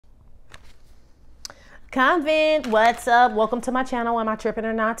Convent, what's up? Welcome to my channel. Am I tripping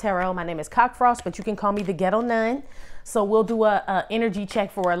or not? Tarot. My name is Cockfrost, but you can call me the Ghetto Nun. So we'll do a energy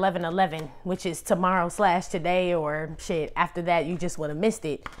check for 11/11, which is tomorrow / today, or shit. After that, you just would have missed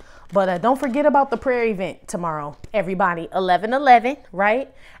it. But don't forget about the prayer event tomorrow, everybody. 11/11,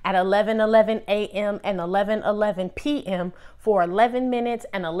 right? At 11:11 a.m. and 11:11 p.m. for 11 minutes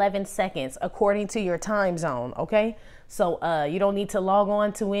and 11 seconds, according to your time zone, okay? So you don't need to log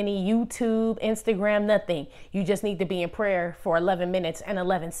on to any YouTube, Instagram, nothing. You just need to be in prayer for 11 minutes and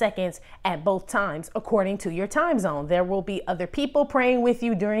 11 seconds at both times, according to your time zone. There will be other people praying with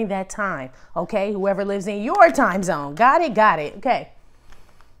you during that time, okay? Whoever lives in your time zone. Got it? Got it. Okay.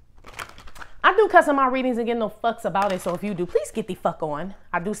 I do cuss on my readings and get no fucks about it, so if you do, please get the fuck on.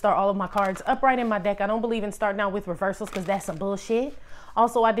 I do start all of my cards upright in my deck. I don't believe in starting out with reversals because that's some bullshit.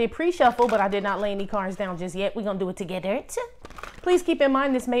 Also, I did pre-shuffle, but I did not lay any cards down just yet. We're going to do it together. Please keep in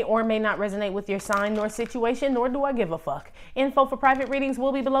mind this may or may not resonate with your sign nor situation, nor do I give a fuck. Info for private readings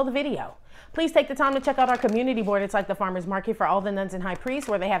will be below the video. Please take the time to check out our community board. It's like the farmer's market for all the nuns and high priests,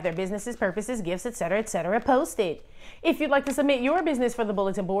 where they have their businesses, purposes, gifts, etc., posted. If you'd like to submit your business for the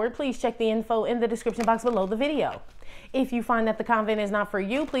bulletin board, please check the info in the description box below the video. If you find that the convent is not for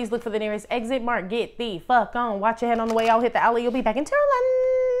you, please look for the nearest exit mark. Get the fuck on. Watch your head on the way out. Hit the alley. You'll be back in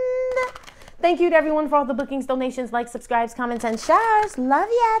Turland. Thank you to everyone for all the bookings, donations, likes, subscribes, comments, and shares. Love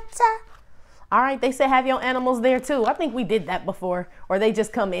ya. All right, they said have your animals there too. I think we did that before, or they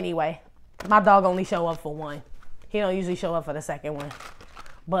just come anyway. My dog only show up for one. He don't usually show up for the second one.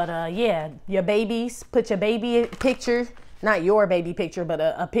 But yeah, your babies, put your baby picture, not your baby picture, but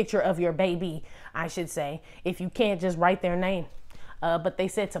a picture of your baby, I should say. If you can't, just write their name. But they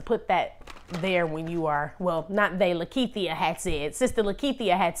said to put that there when you are, well, not they, Lakithia had said, Sister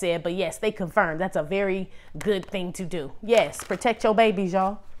Lakithia had said, but yes, they confirmed. That's a very good thing to do. Yes, protect your babies,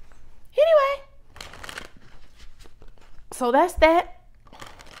 y'all. Anyway, so that's that.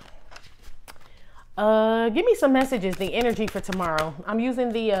 Give me some messages, the energy for tomorrow. I'm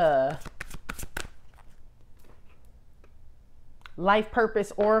using the Life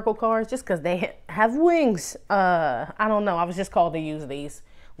Purpose Oracle cards just because they have wings. I don't know. I was just called to use these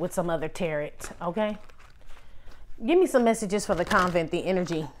with some other tarot, okay? Give me some messages for the convent, the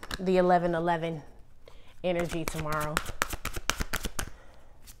energy, the 11/11 energy tomorrow.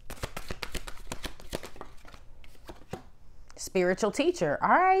 Spiritual teacher. All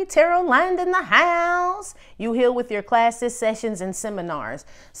right, tarot land in the house. You heal with your classes, sessions, and seminars.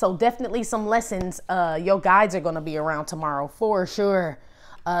 So definitely some lessons. Your guides are going to be around tomorrow for sure.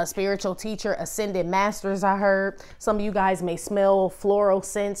 Spiritual teacher, ascended masters, I heard. Some of you guys may smell floral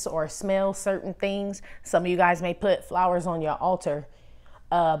scents or smell certain things. Some of you guys may put flowers on your altar.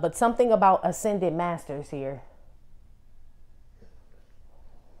 But something about ascended masters here.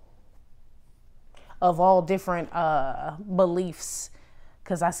 Of all different beliefs,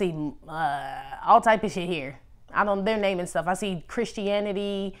 because I see all type of shit here. They're naming stuff. I see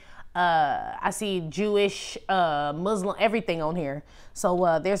Christianity, I see Jewish, Muslim, everything on here.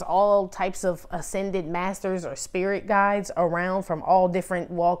 So there's all types of ascended masters or spirit guides around from all different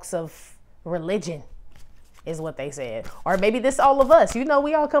walks of religion, is what they said. Or maybe this all of us. You know,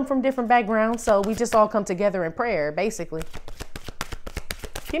 we all come from different backgrounds, so we just all come together in prayer, basically.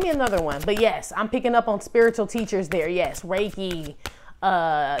 Give me another one. But yes, I'm picking up on spiritual teachers there. Yes, Reiki,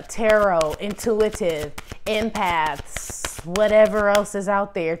 tarot, intuitive, empaths, whatever else is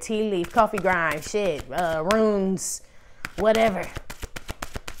out there. Tea leaf, coffee grind, shit, runes, whatever.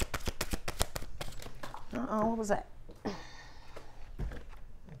 What was that?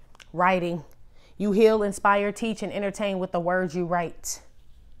 Writing. You heal, inspire, teach, and entertain with the words you write.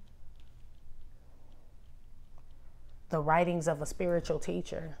 The writings of a spiritual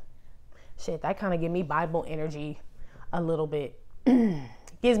teacher. Shit, that kind of give me Bible energy a little bit.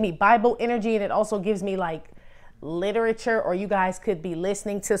 Gives me Bible energy, and it also gives me like literature, or you guys could be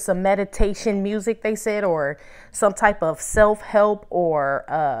listening to some meditation music, they said, or some type of self-help, or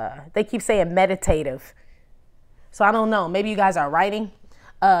they keep saying meditative. So I don't know. Maybe you guys are writing.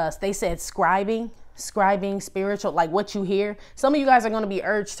 They said scribing, spiritual, like what you hear. Some of you guys are going to be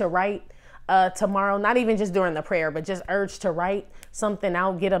urged to write tomorrow, not even just during the prayer, but just urged to write something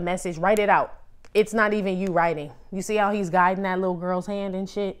out, get a message, write it out. It's not even you writing. You see how he's guiding that little girl's hand and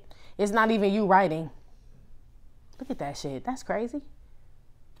shit? It's not even you writing. Look at that shit. That's crazy.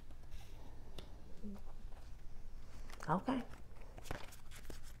 Okay.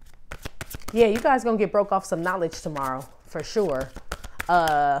 Yeah, you guys gonna get broke off some knowledge tomorrow, for sure.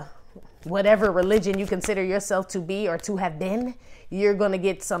 Whatever religion you consider yourself to be or to have been, you're going to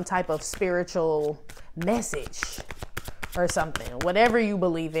get some type of spiritual message or something. Whatever you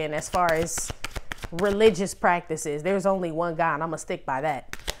believe in as far as religious practices. There's only one God, and I'm going to stick by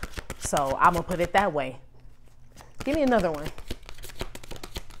that. So I'm going to put it that way. Give me another one.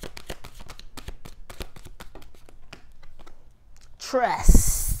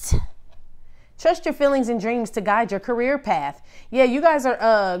 Trust. Trust your feelings and dreams to guide your career path. Yeah, you guys are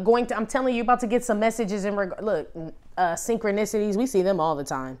I'm telling you, about to get some messages in look, synchronicities. We see them all the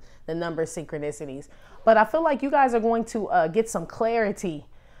time, the number synchronicities. But I feel like you guys are going to get some clarity.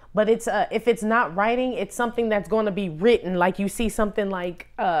 But it's if it's not writing, it's something that's going to be written. Like you see something like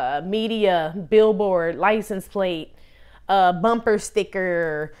media, billboard, license plate, bumper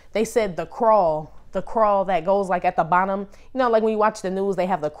sticker. They said the crawl that goes like at the bottom. You know, like when you watch the news, they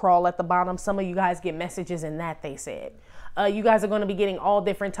have the crawl at the bottom. Some of you guys get messages in that, they said. You guys are going to be getting all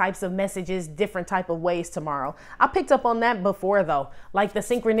different types of messages, different type of ways tomorrow. I picked up on that before though. Like the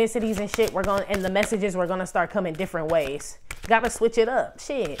synchronicities and shit, and the messages were going to start coming different ways. Got to switch it up.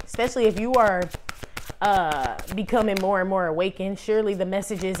 Shit. Especially if you are becoming more and more awakened. Surely the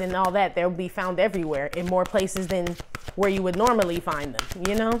messages and all that, they'll be found everywhere in more places than where you would normally find them,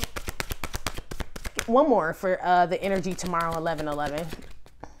 you know? One more for the energy tomorrow, 11/11.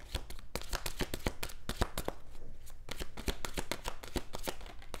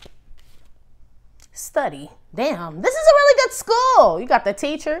 Study. Damn, this is a really good school. You got the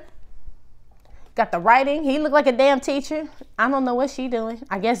teacher, got the writing. He looked like a damn teacher. I don't know what she doing.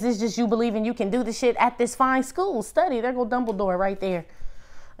 I guess this is just you believing you can do the shit at this fine school. Study. There go Dumbledore right there.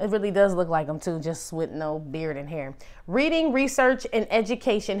 It really does look like him too, just with no beard and hair. Reading, research, and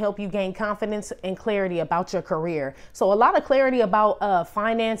education help you gain confidence and clarity about your career. So a lot of clarity about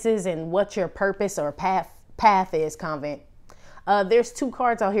finances and what your purpose or path is, Convent. There's 2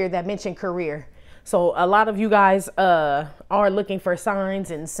 cards out here that mention career. So a lot of you guys are looking for signs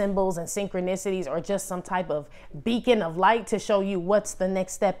and symbols and synchronicities or just some type of beacon of light to show you what's the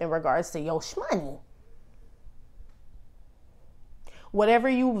next step in regards to your shmoney. Whatever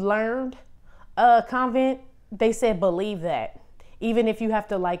you've learned, Convent, they said believe that. Even if you have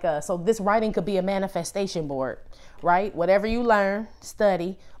to like, so this writing could be a manifestation board, right? Whatever you learn,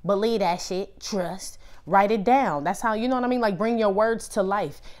 study, believe that shit, trust, write it down. That's how, you know what I mean? Like bring your words to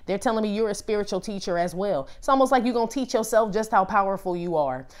life. They're telling me you're a spiritual teacher as well. It's almost like you're going to teach yourself just how powerful you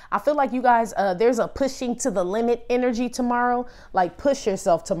are. I feel like you guys, there's a pushing to the limit energy tomorrow. Like push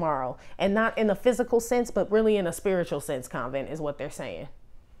yourself tomorrow, and not in a physical sense, but really in a spiritual sense, Convent, is what they're saying.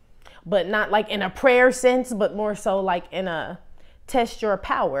 But not like in a prayer sense, but more so like in a test your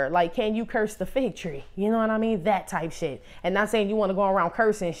power. Like, can you curse the fig tree? You know what I mean? That type shit. And not saying you want to go around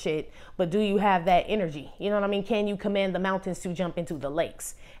cursing shit, but do you have that energy? You know what I mean? Can you command the mountains to jump into the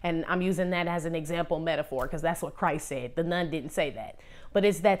lakes? And I'm using that as an example metaphor because that's what Christ said. The nun didn't say that. But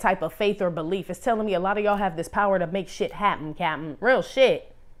it's that type of faith or belief. It's telling me a lot of y'all have this power to make shit happen, Captain. Real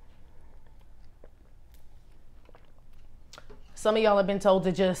shit. Some of y'all have been told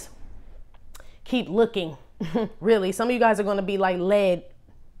to just keep looking. Really, some of you guys are going to be like led,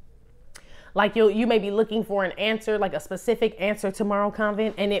 like you may be looking for an answer, like a specific answer tomorrow,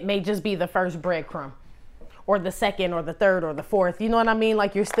 Convent, and it may just be the first breadcrumb or the second or the third or the fourth. You know what I mean?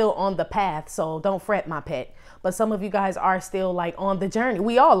 Like you're still on the path, so don't fret, my pet. But some of you guys are still like on the journey.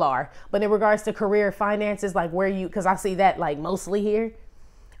 We all are. But in regards to career, finances, like where you, because I see that like mostly here.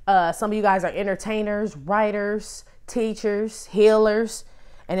 Some of you guys are entertainers, writers, teachers, healers,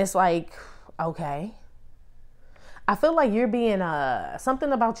 and it's like, okay. I feel like you're being,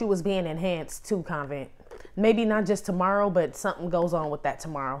 something about you was being enhanced too, Convent. Maybe not just tomorrow, but something goes on with that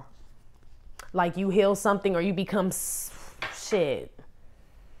tomorrow. Like you heal something or you become shit.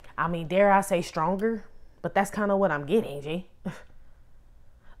 I mean, dare I say stronger? But that's kind of what I'm getting, G.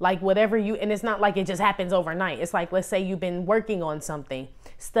 Like whatever you, and it's not like it just happens overnight. It's like, let's say you've been working on something,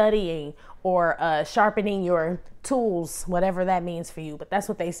 studying or sharpening your tools, whatever that means for you. But that's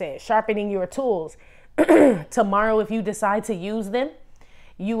what they said, sharpening your tools. Tomorrow, if you decide to use them,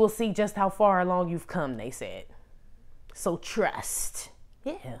 you will see just how far along you've come, they said. So trust.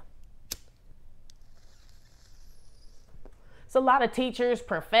 Yeah. It's a lot of teachers,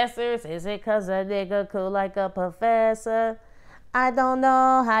 professors. Is it because a nigga cool like a professor? I don't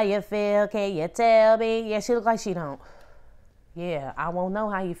know how you feel. Can you tell me? Yeah, she look like she don't. Yeah, I won't know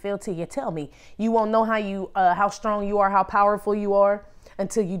how you feel till you tell me. You won't know how strong you are, how powerful you are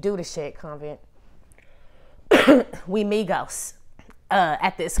until you do the shit, Convent. We Migos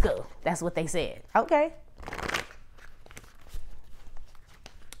at this school. That's what they said. Okay.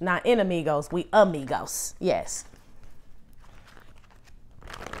 Not enemigos, we amigos. Yes.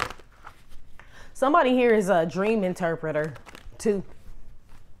 Somebody here is a dream interpreter too.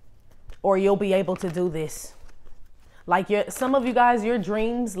 Or you'll be able to do this. Like some of you guys, your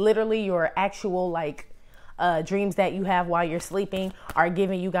dreams, literally your actual like dreams that you have while you're sleeping are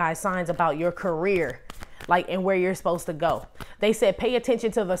giving you guys signs about your career, like, and where you're supposed to go. They said pay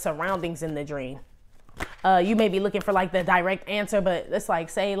attention to the surroundings in the dream. You may be looking for like the direct answer, but it's like,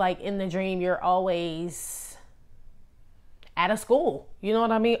 say like in the dream, you're always out of school. You know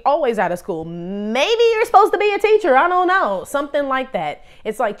what I mean? Always out of school. Maybe you're supposed to be a teacher. I don't know. Something like that.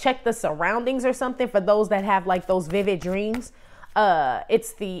 It's like check the surroundings or something for those that have like those vivid dreams.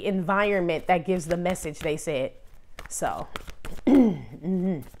 It's the environment that gives the message, they said. So,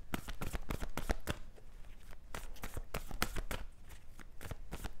 mm-hmm.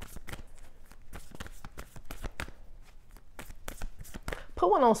 Put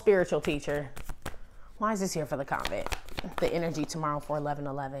one on spiritual teacher. Why is this here for the convent? The energy tomorrow for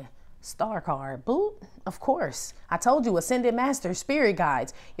 11/11. Star card. Boot. Of course. I told you, Ascended Masters, spirit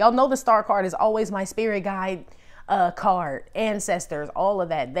guides. Y'all know the star card is always my spirit guide card. Ancestors, all of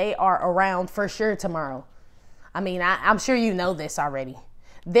that. They are around for sure tomorrow. I mean, I'm sure you know this already.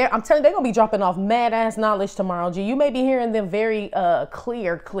 I'm telling you, they're going to be dropping off mad ass knowledge tomorrow. G, you may be hearing them very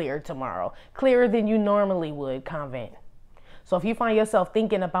clear tomorrow. Clearer than you normally would, convent. So if you find yourself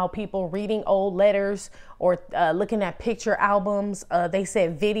thinking about people reading old letters or looking at picture albums, they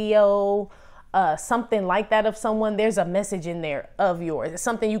said video, something like that of someone, there's a message in there of yours. It's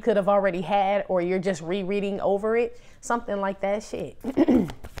something you could have already had, or you're just rereading over it. Something like that shit.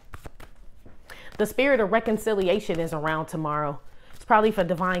 The spirit of reconciliation is around tomorrow. It's probably for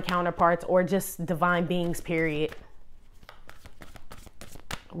divine counterparts or just divine beings, period.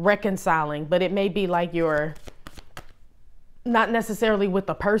 Reconciling, but it may be like you're not necessarily with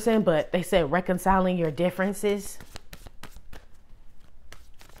the person, but they said reconciling your differences.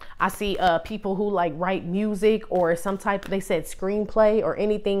 I see people who like write music or some type, they said screenplay or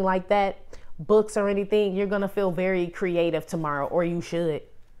anything like that, books or anything. You're going to feel very creative tomorrow, or you should.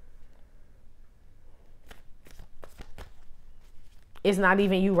 It's not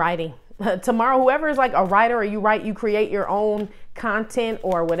even you writing. Tomorrow, whoever is like a writer or you create your own content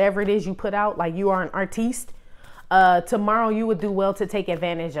or whatever it is you put out, like you are an artiste. Tomorrow you would do well to take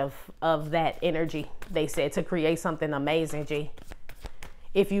advantage of that energy, they said, to create something amazing, G.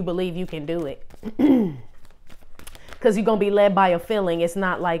 If you believe you can do it. Because you're going to be led by a feeling. It's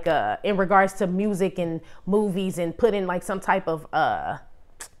not like in regards to music and movies and putting like some type of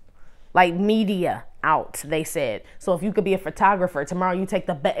like media out, they said. So if you could be a photographer, tomorrow you take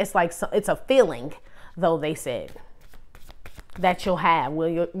the best. It's like, it's a feeling, though, they said, that you'll have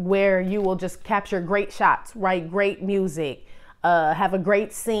where you will just capture great shots, write great music, have a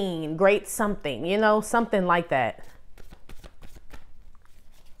great scene, great something, you know, something like that.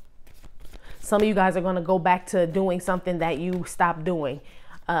 Some of you guys are going to go back to doing something that you stopped doing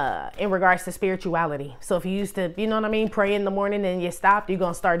in regards to spirituality. So if you used to, you know what I mean, pray in the morning and you stopped, you're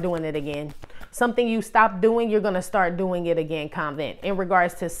going to start doing it again. Something you stopped doing, you're going to start doing it again, convent. In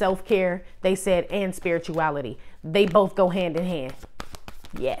regards to self-care, they said, and spirituality. They both go hand in hand.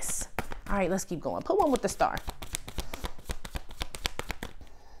 Yes. All right, let's keep going. Put one with the star.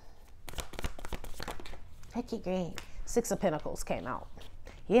 Heck, great. 6 of Pentacles came out.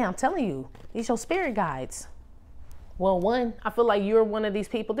 Yeah, I'm telling you, these your spirit guides. Well, one, I feel like you're one of these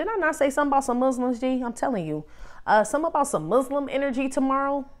people. Did I not say something about some Muslims, G? I'm telling you. Something about some Muslim energy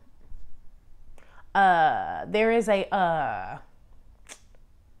tomorrow. There is a,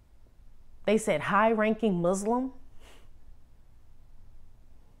 they said high-ranking Muslim.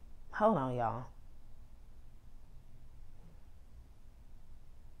 Hold on, y'all.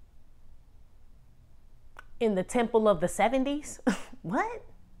 In the temple of the 70s? What?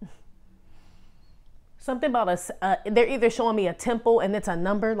 Something about they're either showing me a temple and it's a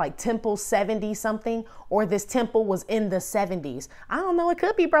number like temple 70 something, or this temple was in the 70s. I don't know. It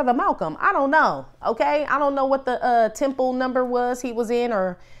could be Brother Malcolm. I don't know. Okay. I don't know what the temple number was he was in,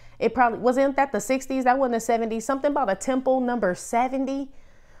 or it probably wasn't that the 60s. That wasn't the 70s. Something about a temple number 70.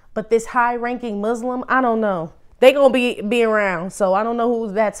 But this high ranking Muslim, I don't know. They gonna be around. So I don't know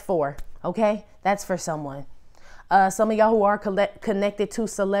who that's for. Okay. That's for someone. Some of y'all who are connected to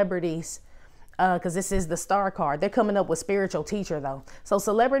celebrities, because this is the star card. They're coming up with spiritual teacher, though. So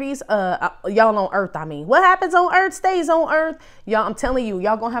celebrities, y'all on earth, I mean. What happens on earth stays on earth. Y'all, I'm telling you,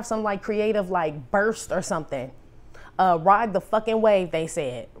 y'all gonna have some like creative like burst or something. Ride the fucking wave, they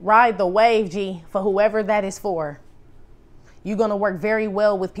said. Ride the wave, G, for whoever that is for. You're gonna work very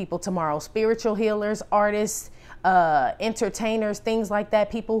well with people tomorrow. Spiritual healers, artists, entertainers, things like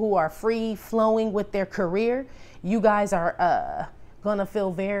that. People who are free flowing with their career. You guys are gonna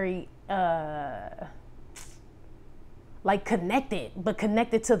feel very like connected, but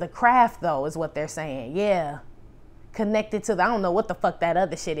connected to the craft, though, is what they're saying. Yeah. connected to the, I don't know what the fuck that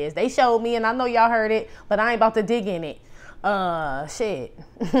other shit is. They showed me and I know y'all heard it, but I ain't about to dig in it. Shit.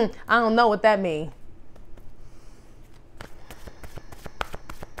 I don't know what that means.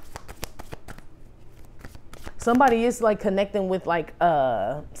 Somebody is like connecting with like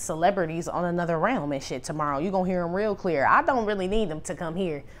celebrities on another realm and shit tomorrow. You're gonna hear them real clear. I don't really need them to come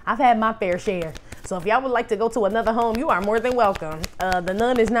here. I've had my fair share. So if y'all would like to go to another home, you are more than welcome. The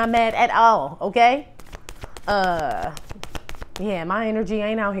nun is not mad at all, okay? Yeah, my energy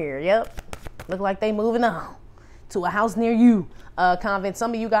ain't out here. Yep. Look like they moving on to a house near you. Convent,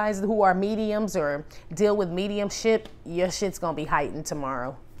 some of you guys who are mediums or deal with mediumship, your shit's gonna be heightened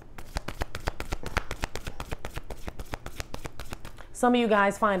tomorrow. Some of you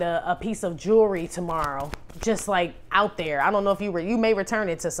guys find a piece of jewelry tomorrow, just like out there. I don't know if you may return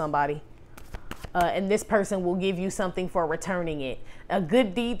it to somebody. And this person will give you something for returning it. A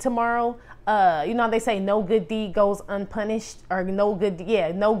good deed tomorrow. You know how they say no good deed goes unpunished, or no good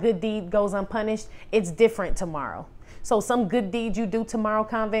deed goes unpunished. It's different tomorrow. So some good deed you do tomorrow,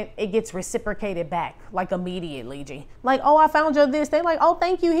 Convent, it gets reciprocated back like immediately, G. Like, oh, I found you this. They like, oh,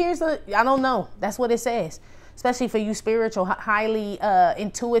 thank you. I don't know. That's what it says. Especially for you spiritual, highly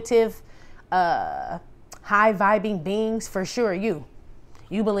intuitive, high vibing beings, for sure. You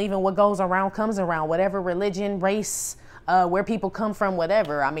believe in what goes around comes around, whatever religion, race, where people come from,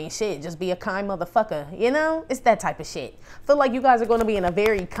 whatever. I mean, shit, just be a kind motherfucker. You know, it's that type of shit. Feel like you guys are going to be in a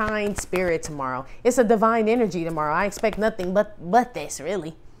very kind spirit tomorrow. It's a divine energy tomorrow. I expect nothing but this,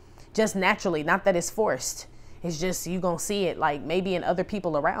 really. Just naturally, not that it's forced. It's just you gonna see it like maybe in other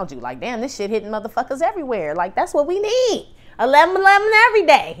people around you. Like, damn, this shit hitting motherfuckers everywhere. Like, that's what we need. 11-11 every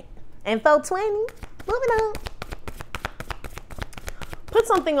day. And 420. Moving on. Put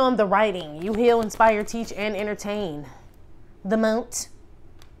something on the writing. You heal, inspire, teach, and entertain. The mount.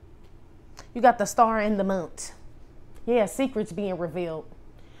 You got the star and the mount. Yeah, secrets being revealed.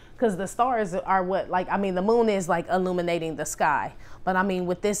 Because the stars are what, like, I mean, the moon is like illuminating the sky. But I mean,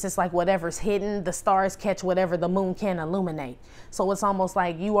 with this, it's like whatever's hidden, the stars catch whatever the moon can illuminate. So it's almost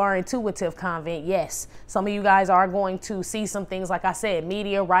like you are intuitive, Convent. Yes. Some of you guys are going to see some things, like I said,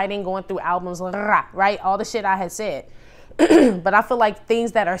 media, writing, going through albums, right? All the shit I had said. But I feel like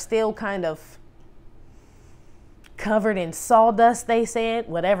things that are still kind of covered in sawdust, they said,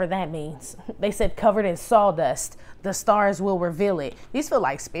 whatever that means. They said covered in sawdust. The stars will reveal it. These feel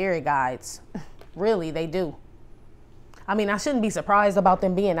like spirit guides. Really, they do. I mean, I shouldn't be surprised about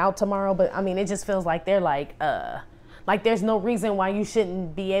them being out tomorrow, but I mean, it just feels like they're like there's no reason why you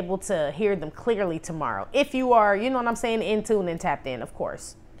shouldn't be able to hear them clearly tomorrow. If you are, you know what I'm saying, in tune and tapped in, of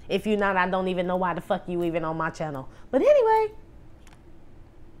course. If you're not, I don't even know why the fuck you even on my channel. But anyway.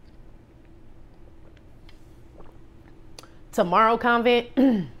 Tomorrow,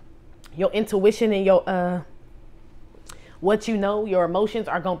 Convent, your intuition and your what you know, your emotions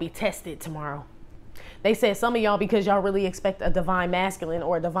are going to be tested tomorrow. They said some of y'all, because y'all really expect a divine masculine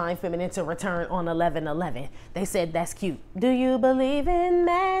or a divine feminine to return on 11/11. They said that's cute. Do you believe in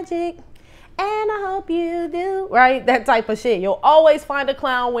magic? And I hope you do. Right? That type of shit. You'll always find a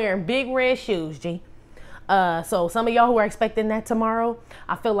clown wearing big red shoes, G. So some of y'all who are expecting that tomorrow,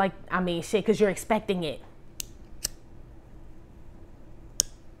 I feel like, I mean, shit, because you're expecting it.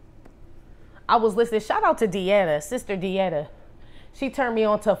 I was listening. Shout out to Dieta, Sister Dieta. She turned me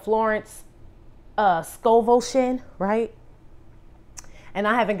on to Florence Scovel, right? And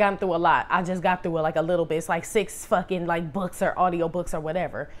I haven't gotten through a lot. I just got through it like a little bit. It's like 6 fucking like books or audio books or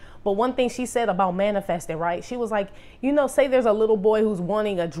whatever. But one thing she said about manifesting, right? She was like, you know, say there's a little boy who's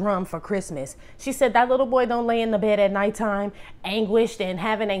wanting a drum for Christmas. She said that little boy don't lay in the bed at nighttime anguished and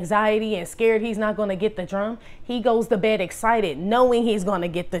having anxiety and scared he's not going to get the drum. He goes to bed excited, knowing he's going to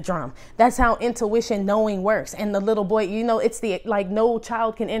get the drum. That's how intuition knowing works. And the little boy, you know, it's the, like, no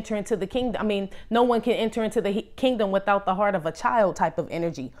child can enter into the kingdom. I mean, no one can enter into the kingdom without the heart of a child type of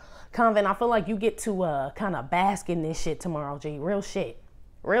energy. Convent, I feel like you get to kind of bask in this shit tomorrow, G. Real shit.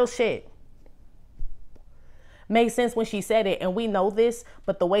 Real shit. Made sense when she said it, and we know this,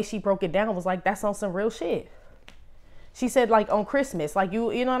 but the way she broke it down was like, that's on some real shit. She said, like, on Christmas, like,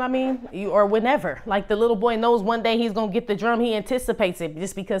 you know what I mean? Or whenever. Like, the little boy knows one day he's gonna get the drum. He anticipates it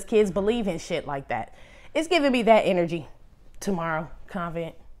just because kids believe in shit like that. It's giving me that energy tomorrow,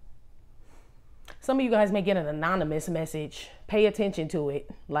 Convent. Some of you guys may get an anonymous message. Pay attention to it.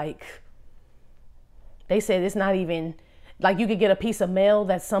 Like, they said it's not even... Like, you could get a piece of mail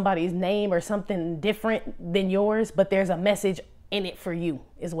that's somebody's name or something different than yours, but there's a message in it for you,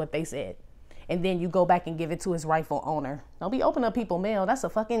 is what they said. And then you go back and give it to its rightful owner. Don't be opening up people's mail. That's a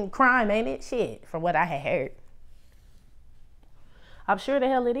fucking crime, ain't it? Shit, from what I had heard. I'm sure the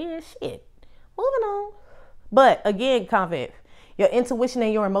hell it is. Shit. Moving on. But again, Convent, your intuition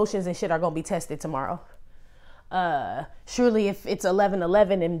and your emotions and shit are going to be tested tomorrow. Surely if it's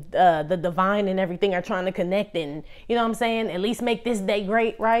 11:11 and the divine and everything are trying to connect and, you know what I'm saying, at least make this day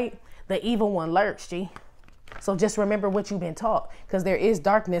great, right? The evil one lurks, G. So just remember what you've been taught, because there is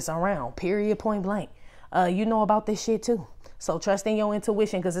darkness around, period, point blank. You know about this shit too. So trust in your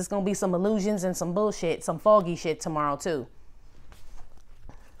intuition, because it's going to be some illusions and some bullshit, some foggy shit tomorrow too.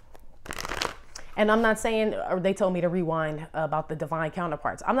 And I'm not saying, or they told me to rewind about the divine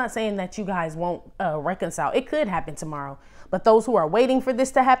counterparts. I'm not saying that you guys won't reconcile. It could happen tomorrow. But those who are waiting for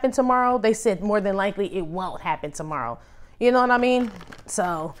this to happen tomorrow, they said more than likely it won't happen tomorrow. You know what I mean?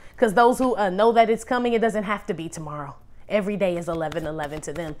 So, because those who know that it's coming, it doesn't have to be tomorrow. Every day is 11:11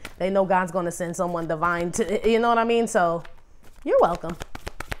 to them. They know God's going to send someone divine to, you know what I mean? So, you're welcome.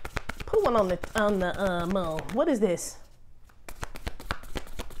 Put one on the moon. What is this?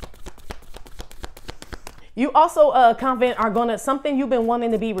 You also, Convent, are going to, something you've been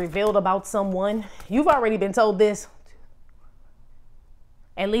wanting to be revealed about someone. You've already been told this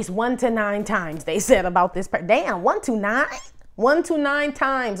at least 1 to 9 times, they said about this person. Damn, 1 to 9? 1 to 9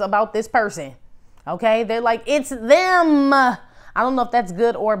 times about this person. Okay? They're like, it's them. I don't know if that's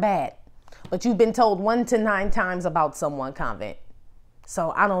good or bad, but you've been told 1 to 9 times about someone, Convent.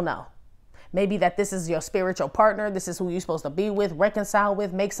 So I don't know. Maybe that this is your spiritual partner. This is who you're supposed to be with, reconcile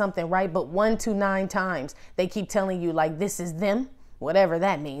with, make something right. But 1 to 9 times, they keep telling you like, this is them. Whatever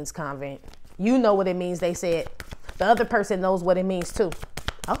that means, Convent. You know what it means, they said. The other person knows what it means too.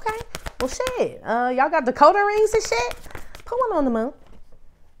 Okay. Well, shit. Y'all got Dakota rings and shit? Put one on the moon.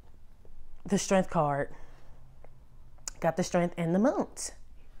 The strength card. Got the strength and the moons.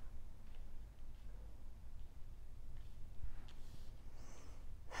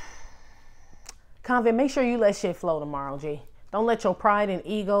 Convent, make sure you let shit flow tomorrow, G. Don't let your pride and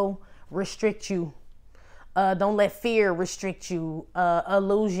ego restrict you. Don't let fear restrict you.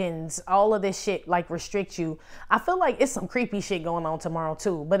 Illusions, all of this shit like restrict you. I feel like it's some creepy shit going on tomorrow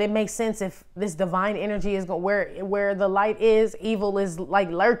too. But it makes sense if this divine energy is going where the light is, evil is like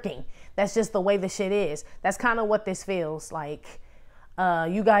lurking. That's just the way the shit is. That's kind of what this feels like.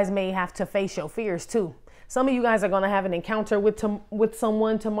 You guys may have to face your fears too. Some of you guys are going to have an encounter with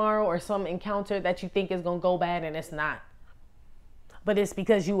someone tomorrow, or some encounter that you think is going to go bad and it's not. But it's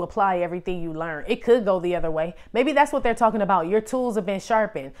because you apply everything you learn. It could go the other way. Maybe that's what they're talking about. Your tools have been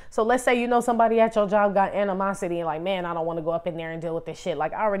sharpened. So let's say you know somebody at your job got animosity and like, man, I don't want to go up in there and deal with this shit.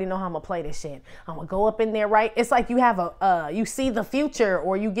 Like, I already know how I'm going to play this shit. I'm going to go up in there, right? It's like you have you see the future,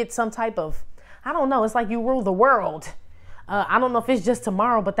 or you get some type of, I don't know. It's like you rule the world. I don't know if it's just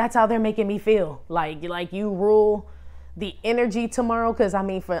tomorrow, but that's how they're making me feel. Like you rule the energy tomorrow. Because I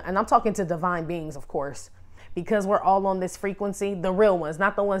mean, and I'm talking to divine beings, of course, because we're all on this frequency. The real ones,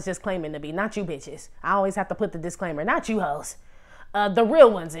 not the ones just claiming to be. Not you bitches. I always have to put the disclaimer. Not you hoes. The real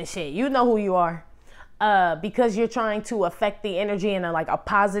ones and shit. You know who you are. Because you're trying to affect the energy in a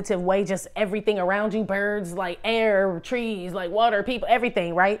positive way. Just everything around you. Birds, like air, trees, like water, people,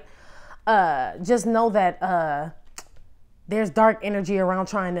 everything, right? Just know that there's dark energy around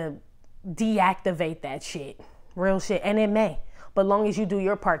trying to deactivate that shit. Real shit. And it may. But long as you do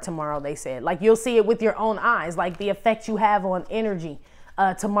your part tomorrow, they said. Like, you'll see it with your own eyes. Like, the effect you have on energy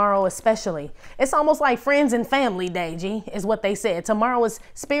tomorrow especially. It's almost like friends and family day, G, is what they said. Tomorrow is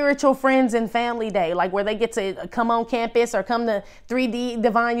spiritual friends and family day. Like, where they get to come on campus or come to 3D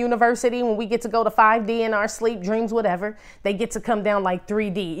Divine University when we get to go to 5D in our sleep, dreams, whatever. They get to come down like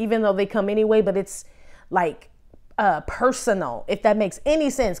 3D, even though they come anyway. But it's like personal, if that makes any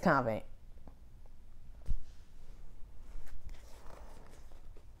sense, Convent.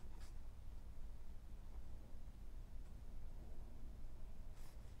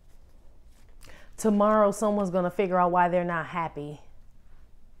 Tomorrow, someone's going to figure out why they're not happy.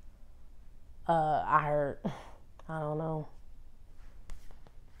 I heard, I don't know.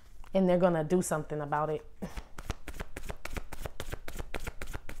 And they're going to do something about it.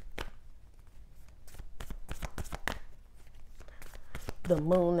 The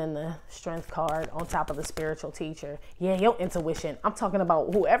moon and the strength card on top of the spiritual teacher. Yeah, your intuition. I'm talking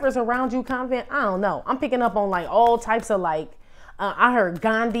about whoever's around you, Convent. I don't know. I'm picking up on like all types of like, I heard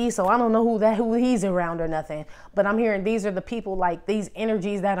Gandhi, so I don't know who he's around or nothing. But I'm hearing these are the people, like these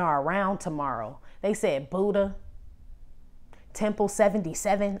energies that are around tomorrow. They said Buddha, Temple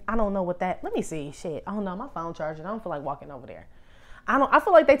 77. I don't know what that. Let me see. Shit. I don't know. My phone charging. I don't feel like walking over there. I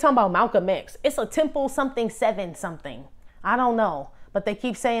feel like they talking about Malcolm X. It's a Temple something 7 something. I don't know. But they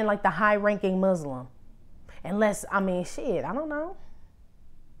keep saying like the high-ranking Muslim. Unless, I mean, shit. I don't know.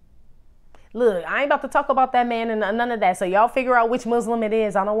 Look, I ain't about to talk about that man and none of that. So y'all figure out which Muslim it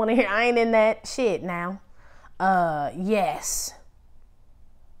is. I don't want to hear. I ain't in that shit now. Yes.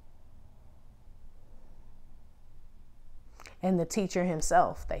 And the teacher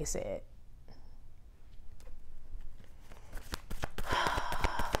himself, they said.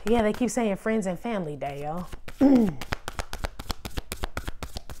 Yeah, they keep saying friends and family day, y'all.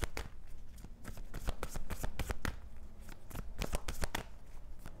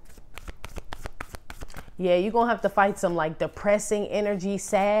 Yeah, you're going to have to fight some like depressing energy,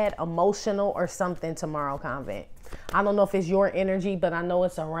 sad, emotional, or something tomorrow, Convent. I don't know if it's your energy, but I know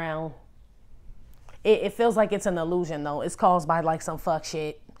it's around. It feels like it's an illusion, though. It's caused by like some fuck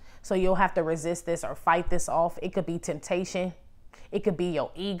shit. So you'll have to resist this or fight this off. It could be temptation. It could be your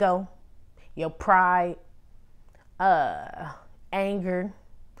ego, your pride, anger,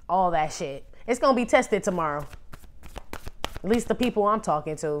 all that shit. It's going to be tested tomorrow. At least the people I'm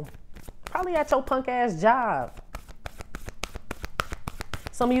talking to. Probably at your punk ass job.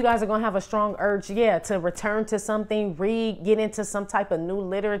 Some of you guys are going to have a strong urge, yeah, to return to something, read, get into some type of new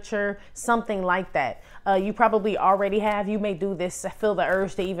literature, something like that. You probably already have. You may do this, feel the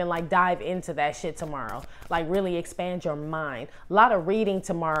urge to even like dive into that shit tomorrow. Like really expand your mind. A lot of reading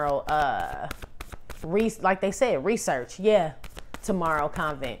tomorrow. Like they said, research. Yeah, tomorrow,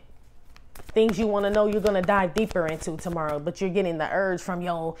 Convent. Things you want to know, you're going to dive deeper into tomorrow, but you're getting the urge from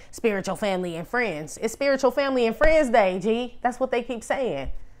your spiritual family and friends. It's Spiritual Family and Friends Day, G. That's what they keep saying.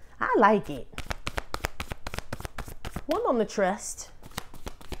 I like it. One on the trust.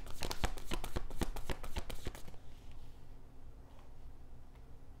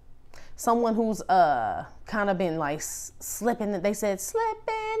 Someone who's kind of been like slipping, they said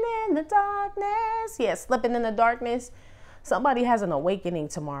slipping in the darkness. Yeah, slipping in the darkness. Somebody has an awakening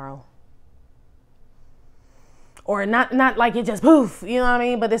tomorrow. Or not like it just poof, you know what I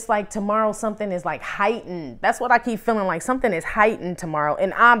mean? But it's like tomorrow something is like heightened. That's what I keep feeling like. Something is heightened tomorrow.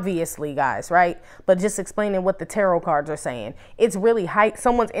 And obviously, guys, right? But just explaining what the tarot cards are saying. It's really heightened.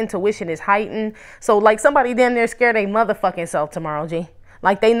 Someone's intuition is heightened. So like somebody down there scared their motherfucking self tomorrow, G.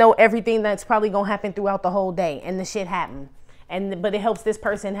 Like they know everything that's probably going to happen throughout the whole day. And the shit happened. But it helps this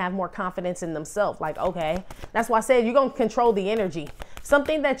person have more confidence in themselves. Like, okay, that's why I said you're going to control the energy.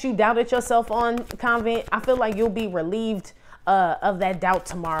 Something that you doubted yourself on, Convent, I feel like you'll be relieved of that doubt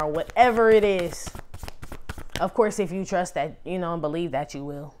tomorrow, whatever it is. Of course, if you trust that, you know, and believe that you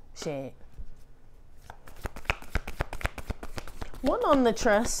will. Shit. One on the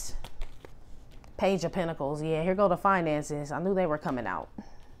trust. Page of Pentacles. Yeah, here go the finances. I knew they were coming out.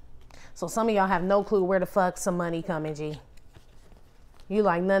 So some of y'all have no clue where the fuck some money coming, G. You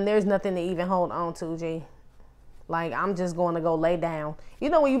like, there's nothing to even hold on to, G. Like, I'm just going to go lay down. You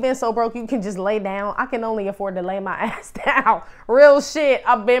know, when you've been so broke, you can just lay down. I can only afford to lay my ass down. Real shit.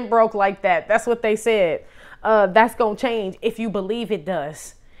 I've been broke like that. That's what they said. That's going to change if you believe it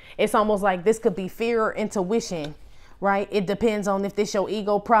does. It's almost like this could be fear or intuition, right? It depends on if this your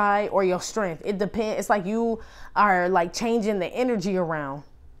ego, pride, or your strength. It depends. It's like you are like changing the energy around.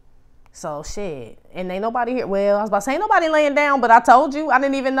 So shit. And ain't nobody here. Well, I was about to say ain't nobody laying down, but I told you I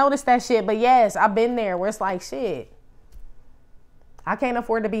didn't even notice that shit. But yes, I've been there where it's like shit. I can't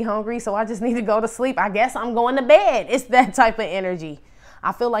afford to be hungry, so I just need to go to sleep. I guess I'm going to bed. It's that type of energy.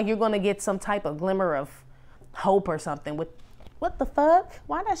 I feel like you're going to get some type of glimmer of hope or something with what the fuck?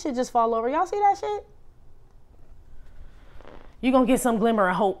 Why that shit just fall over? Y'all see that shit? You're going to get some glimmer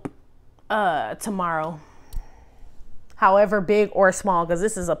of hope tomorrow. However big or small, because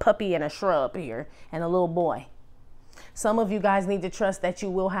this is a puppy and a shrub here and a little boy. Some of you guys need to trust that you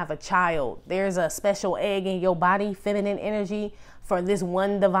will have a child. There's a special egg in your body, feminine energy, for this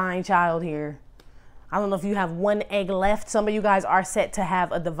one divine child here. I don't know if you have one egg left. Some of you guys are set to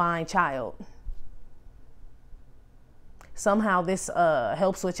have a divine child. Somehow this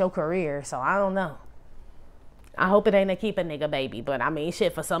helps with your career, so I don't know. I hope it ain't a keep a nigga baby, but I mean,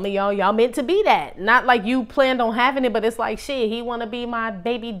 shit, for some of y'all meant to be that. Not like you planned on having it, but it's like, shit, he want to be my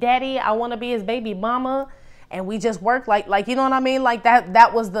baby daddy. I want to be his baby mama. And we just work like, you know what I mean? Like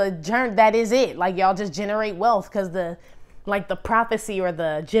that was the journey. That is it. Like y'all just generate wealth because the prophecy or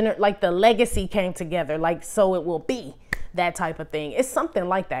the legacy came together. Like, so it will be that type of thing. It's something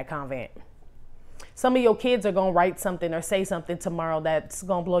like that, Convent. Some of your kids are going to write something or say something tomorrow that's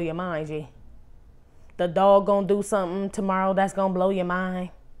going to blow your mind, G. The dog gonna do something tomorrow that's gonna blow your mind.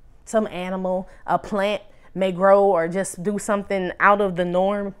 Some animal, a plant may grow or just do something out of the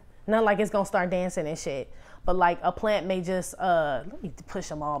norm. Not like it's gonna start dancing and shit. But like a plant may just, let me push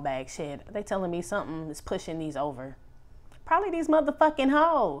them all back. Shit, they telling me something is pushing these over. Probably these motherfucking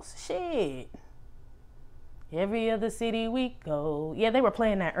hoes. Shit. Every other city we go. Yeah, they were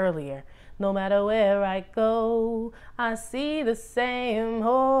playing that earlier. No matter where I go, I see the same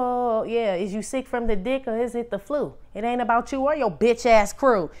hole. Yeah, is you sick from the dick or is it the flu? It ain't about you or your bitch ass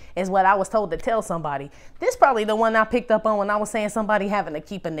crew, is what I was told to tell somebody. This probably the one I picked up on when I was saying somebody having to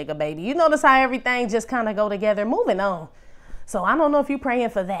keep a nigga baby. You notice how everything just kind of go together. Moving on. So I don't know if you're praying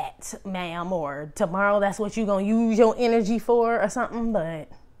for that, ma'am, or tomorrow that's what you're going to use your energy for or something. But,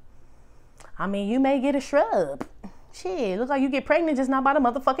 I mean, you may get a shrub. Shit, looks like you get pregnant just not by the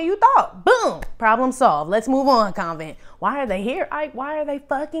motherfucker you thought. Boom! Problem solved. Let's move on, Convent. Why are they here, Ike? Why are they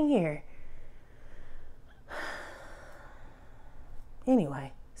fucking here?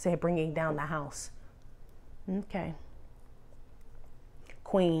 Anyway, said bringing down the house. Okay.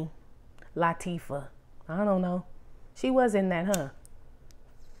 Queen Latifah. I don't know. She was in that, huh?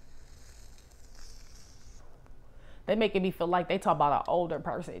 They making me feel like they talk about an older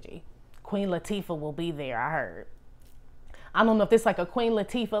person, G. Queen Latifah will be there, I heard. I don't know if this like a Queen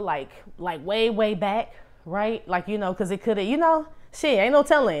Latifah, like way, way back, right? Like, you know, because it could have, you know, shit, ain't no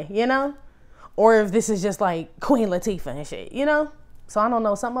telling, you know? Or if this is just like Queen Latifah and shit, you know? So I don't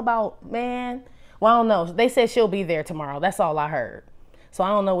know, something about, man, well, I don't know. They said she'll be there tomorrow. That's all I heard. So I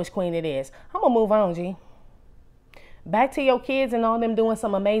don't know which queen it is. I'm going to move on, G. Back to your kids and all them doing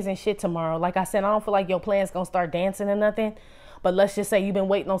some amazing shit tomorrow. Like I said, I don't feel like your plan's going to start dancing or nothing. But let's just say you've been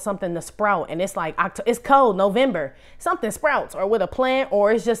waiting on something to sprout and it's like, it's cold, November. Something sprouts or with a plant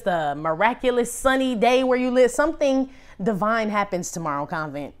or it's just a miraculous sunny day where you live. Something divine happens tomorrow,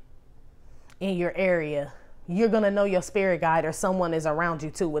 Convent, in your area. You're going to know your spirit guide or someone is around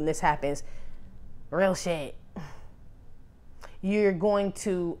you too when this happens. Real shit. You're going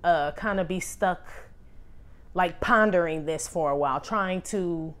to kind of be stuck, like pondering this for a while, trying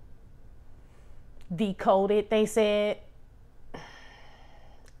to decode it, they said,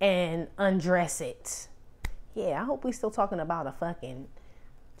 and undress it. Yeah, I hope we still talking about a fucking,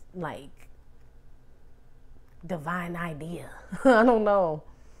 like, divine idea. I don't know.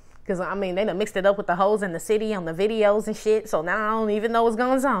 Because, I mean, they done mixed it up with the hoes in the city on the videos and shit. So now I don't even know what's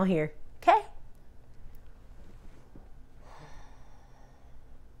going on here. Okay?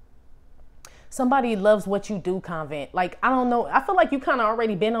 Somebody loves what you do, Convent. Like, I don't know. I feel like you kind of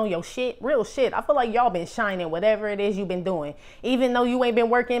already been on your shit. Real shit. I feel like y'all been shining whatever it is you've been doing. Even though you ain't been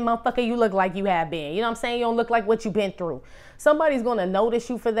working, motherfucker, you look like you have been. You know what I'm saying? You don't look like what you've been through. Somebody's going to notice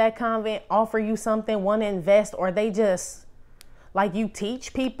you for that, Convent, offer you something, want to invest, or they just, like, you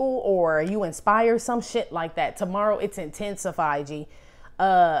teach people or you inspire some shit like that. Tomorrow, it's intensified, G.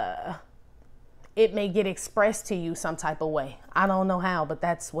 It may get expressed to you some type of way. I don't know how, but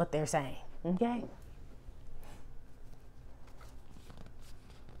that's what they're saying. Okay.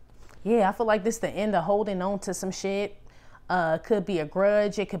 Yeah, I feel like this is the end of holding on to some shit. Could be a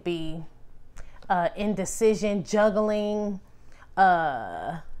grudge. It could be indecision, juggling,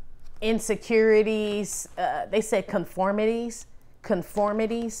 insecurities. They said conformities.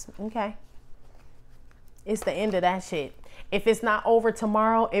 Okay. It's the end of that shit. If it's not over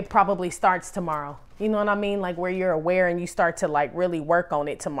tomorrow, it probably starts tomorrow. You know what I mean? Like where you're aware and you start to like really work on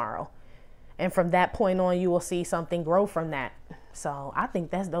it tomorrow. And from that point on, you will see something grow from that. So I think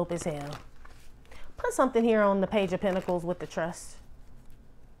that's dope as hell. Put something here on the Page of Pentacles with the trust.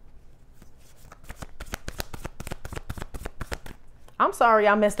 I'm sorry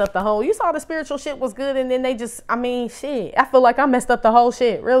I messed up the whole, you saw the spiritual shit was good and then they just, I mean, shit. I feel like I messed up the whole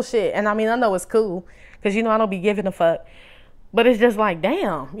shit, real shit. And I mean, I know it's cool because, you know, I don't be giving a fuck. But it's just like,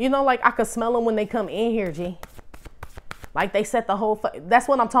 damn, you know, like I could smell them when they come in here, G. Like they set the whole, that's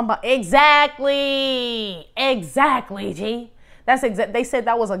what I'm talking about. Exactly, G. That's they said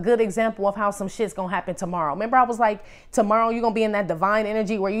that was a good example of how some shit's gonna happen tomorrow. Remember I was like, tomorrow you're gonna be in that divine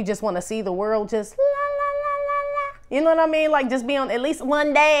energy where you just want to see the world just la, la, la, la, la. You know what I mean? Like just be on at least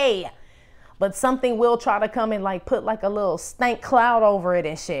one day. But something will try to come and like put like a little stank cloud over it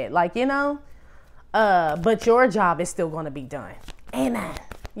and shit. Like, you know, but your job is still gonna be done. Amen.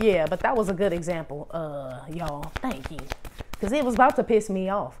 Yeah, but that was a good example, y'all. Thank you. Because it was about to piss me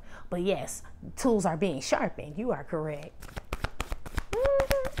off. But yes, tools are being sharpened. You are correct.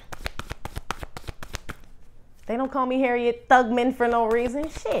 They don't call me Harriet Tubman for no reason.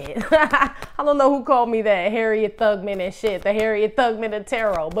 Shit. I don't know who called me that. Harriet Tubman and shit. The Harriet Tubman of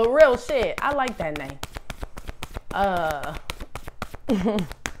Tarot. But real shit. I like that name.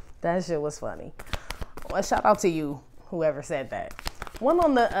 That shit was funny. Well, shout out to you, whoever said that. One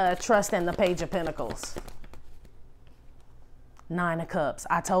on the trust and the Page of Pentacles. 9 of Cups.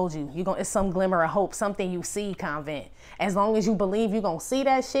 I told you, it's some glimmer of hope, something you see, Convent. As long as you believe you're going to see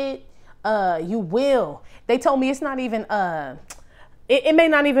that shit, you will. They told me it's not even, it may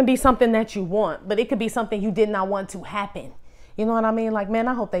not even be something that you want, but it could be something you did not want to happen. You know what I mean? Like, man,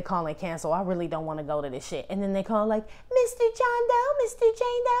 I hope they call and cancel. I really don't want to go to this shit. And then they call like, Mr. John Doe, Mr.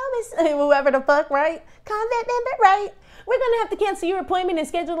 Jane Doe, Mr. whoever the fuck, right? Convent member, right? We're going to have to cancel your appointment and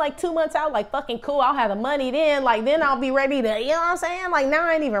schedule like 2 months out. Like, fucking cool. I'll have the money then. Like, then I'll be ready to, you know what I'm saying? Like, now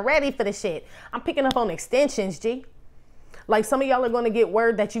I ain't even ready for the shit. I'm picking up on extensions, G. Like, some of y'all are going to get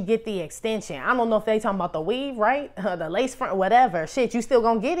word that you get the extension. I don't know if they talking about the weave, right? The lace front, whatever. Shit, you still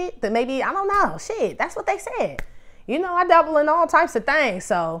going to get it? Then maybe, I don't know. Shit, that's what they said. You know, I dabble in all types of things.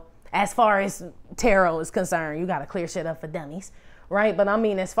 So as far as tarot is concerned, you got to clear shit up for dummies, right? But I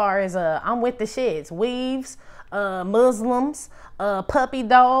mean, as far as I'm with the shits, weaves, Muslims, puppy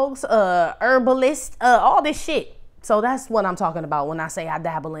dogs, herbalists, all this shit. So that's what I'm talking about when I say I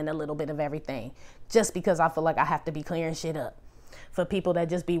dabble in a little bit of everything, just because I feel like I have to be clearing shit up for people that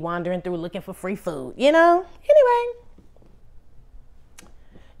just be wandering through looking for free food, you know? Anyway.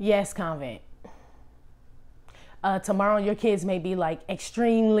 Yes, Convent. Tomorrow your kids may be like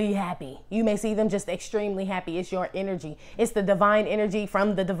extremely happy. You may see them just extremely happy. It's your energy. It's the divine energy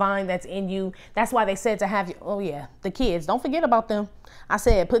from the divine that's in you. That's why they said to have you. Oh yeah, the kids. Don't forget about them. I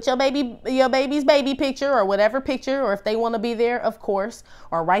said put your baby's baby picture or whatever picture, or if they want to be there, of course,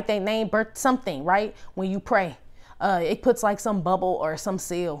 or write their name, birth, something, right? When you pray, it puts like some bubble or some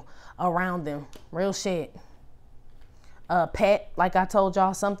seal around them. Real shit. Pet, like I told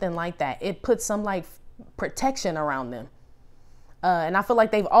y'all, something like that. It puts some like protection around them. And I feel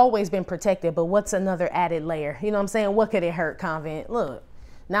like they've always been protected, but what's another added layer? You know what I'm saying? What could it hurt, Convent? Look,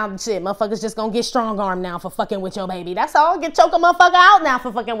 now shit, motherfuckers just gonna get strong arm now for fucking with your baby. That's all. Get choke a motherfucker out now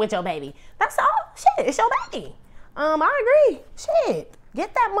for fucking with your baby. That's all. Shit, it's your baby. I agree. Shit,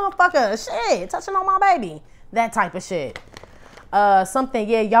 get that motherfucker. Shit, touching on my baby. That type of shit. Something,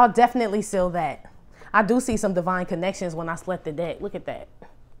 yeah, y'all definitely seal that. I do see some divine connections when I split the deck. Look at that.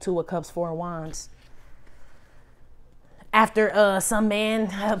 2 of Cups, 4 of Wands. After some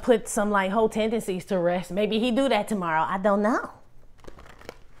man put some like whole tendencies to rest. Maybe he do that tomorrow. I don't know.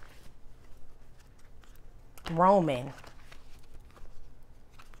 Roman.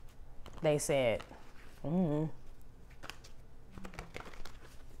 They said.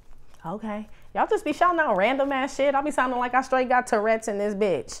 Okay. Y'all just be shouting out random ass shit. I'll be sounding like I straight got Tourette's in this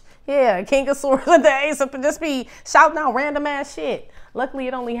bitch. Yeah, King of Swords with the Ace up and just be shouting out random ass shit. Luckily,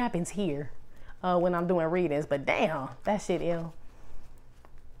 it only happens here when I'm doing readings. But damn, that shit ill.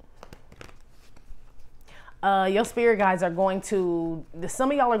 Your spirit guides are going to, some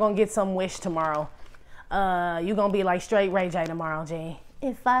of y'all are going to get some wish tomorrow. You're going to be like straight Ray J tomorrow, G.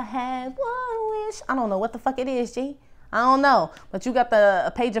 If I had one wish. I don't know what the fuck it is, G. I don't know. But you got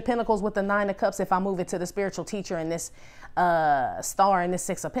the Page of Pentacles with the 9 of Cups. If I move it to the spiritual teacher in this star in this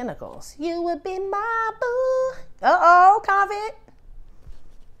 6 of Pentacles. You would be my boo. Uh-oh, Convent.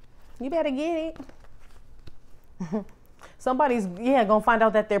 You better get it. Somebody's, yeah, going to find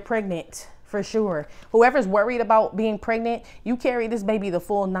out that they're pregnant. For sure. Whoever's worried about being pregnant, you carry this baby the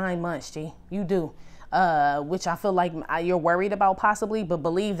full 9 months, G. You do. Which I feel like you're worried about possibly, but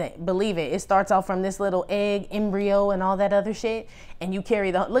believe it. It starts out from this little egg, embryo, and all that other shit. And you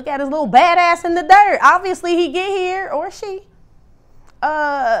carry the, look at his little badass in the dirt. Obviously he get here, or she.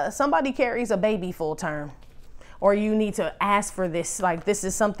 Somebody carries a baby full term. Or you need to ask for this. Like, this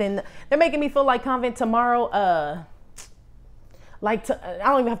is something, they're making me feel like Convent tomorrow, like, I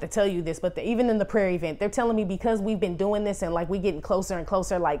don't even have to tell you this, but even in the prayer event, they're telling me because we've been doing this and like we getting closer and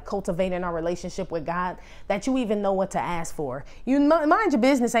closer, like cultivating our relationship with God, that you even know what to ask for. You mind your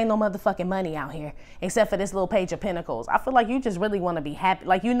business, ain't no motherfucking money out here, except for this little Page of Pentacles. I feel like you just really want to be happy.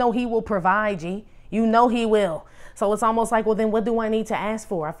 Like, you know he will provide, G. You know he will. So it's almost like, well, then what do I need to ask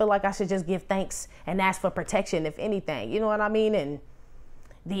for? I feel like I should just give thanks and ask for protection, if anything. You know what I mean? And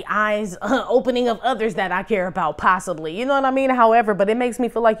the eyes opening of others that I care about, possibly. You know what I mean? However, but it makes me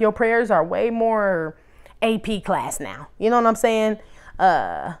feel like your prayers are way more AP class now. You know what I'm saying?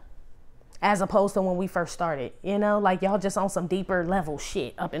 As opposed to when we first started. You know, like y'all just on some deeper level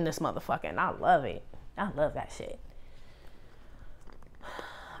shit up in this motherfucker. And I love it. I love that shit.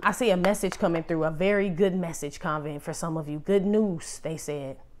 I see a message coming through, a very good message, Convent, for some of you. Good news, they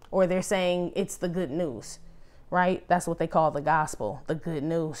said. Or they're saying it's the good news. Right? That's what they call the gospel, the good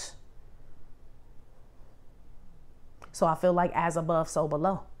news. So I feel like as above, so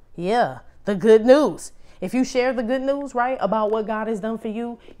below. Yeah, the good news. If you share the good news, right, about what God has done for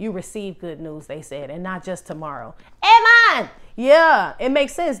you, you receive good news, they said, and not just tomorrow. Amen. Yeah, it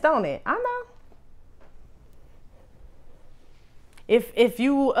makes sense, don't it? I know. If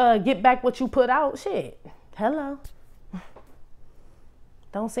you get back what you put out, shit, hello.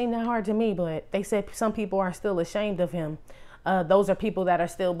 Don't seem that hard to me, but they said some people are still ashamed of him. Those are people that are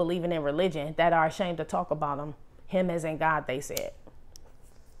still believing in religion, that are ashamed to talk about Him as in God, they said.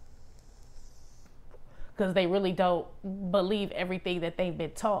 Because they really don't believe everything that they've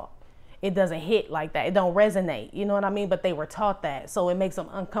been taught. It doesn't hit like that. It don't resonate. You know what I mean? But they were taught that. So it makes them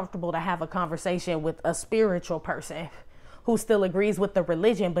uncomfortable to have a conversation with a spiritual person who still agrees with the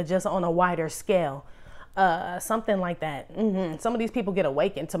religion, but just on a wider scale. Something like that. Some of these people get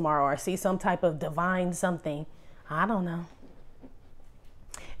awakened tomorrow or see some type of divine something. I don't know.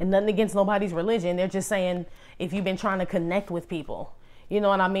 And nothing against nobody's religion. They're just saying, if you've been trying to connect with people, you know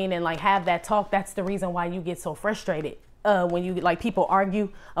what I mean? And like have that talk. That's the reason why you get so frustrated. When you like people argue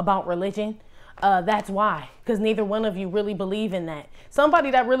about religion, that's why, because neither one of you really believe in that.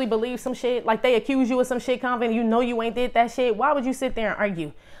 Somebody that really believes some shit, like they accuse you of some shit, Convent, you know you ain't did that shit. Why would you sit there and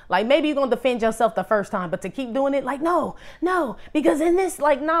argue? Like maybe you're gonna defend yourself the first time, but to keep doing it, like no, because in this,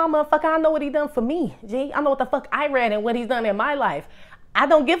 like nah, motherfucker, I know what he done for me. G, I know what the fuck I read and what he's done in my life. I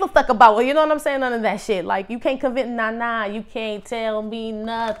don't give a fuck about, you know what I'm saying? None of that shit. Like you can't convince, nah, you can't tell me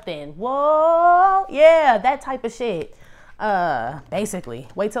nothing. Whoa, yeah, that type of shit. Basically,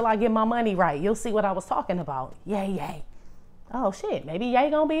 wait till I get my money right. You'll see what I was talking about. Yay. Oh shit, maybe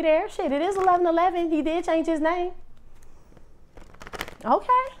Yay gonna be there. Shit, it is 11/11. He did change his name. Okay.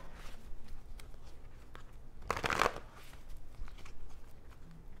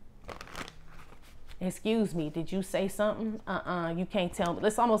 Excuse me, did you say something? You can't tell me.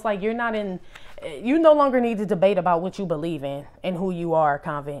 It's almost like you're not in, you no longer need to debate about what you believe in and who you are,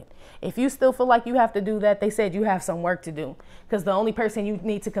 Convent. If you still feel like you have to do that, they said you have some work to do, because the only person you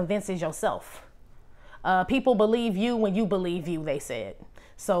need to convince is yourself. People believe you when you believe you, they said.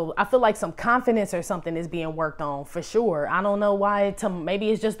 So I feel like some confidence or something is being worked on for sure. I don't know why,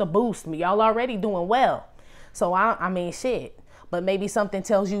 maybe it's just a boost. Y'all already doing well. So I mean, shit. But maybe something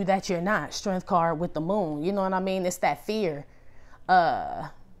tells you that you're not. Strength card with the moon. You know what I mean? It's that fear.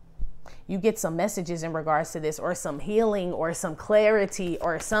 You get some messages in regards to this, or some healing or some clarity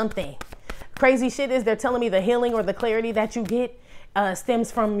or something. Crazy shit is they're telling me the healing or the clarity that you get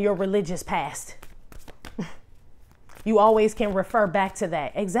stems from your religious past. You always can refer back to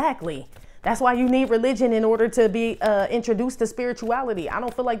that. Exactly. That's why you need religion in order to be introduced to spirituality. I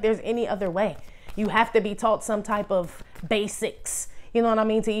don't feel like there's any other way. You have to be taught some type of basics, you know what I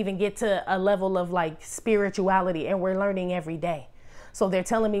mean, to even get to a level of like spirituality, and we're learning every day. So they're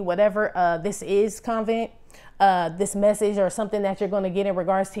telling me whatever this is, Convent, this message or something that you're going to get in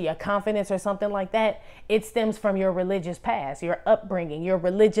regards to your confidence or something like that, it stems from your religious past, your upbringing, your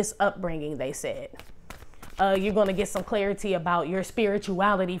religious upbringing, they said. You're going to get some clarity about your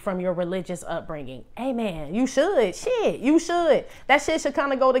spirituality from your religious upbringing. Amen. You should. Shit, you should. That shit should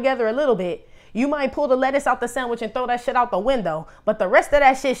kind of go together a little bit. You might pull the lettuce out the sandwich and throw that shit out the window, but the rest of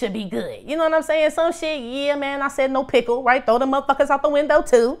that shit should be good. You know what I'm saying? Some shit, yeah, man, I said no pickle, right? Throw the motherfuckers out the window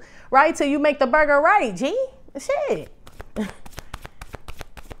too, right? Till you make the burger right, G. Shit.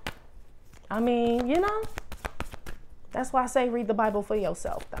 I mean, you know, that's why I say read the Bible for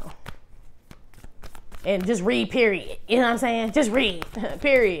yourself, though. And just read, period. You know what I'm saying? Just read,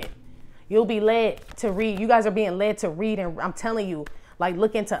 period. You'll be led to read. You guys are being led to read, and I'm telling you, like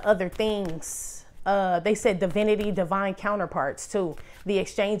look into other things. They said divinity, divine counterparts too. The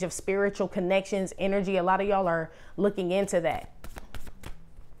exchange of spiritual connections, energy. A lot of y'all are looking into that.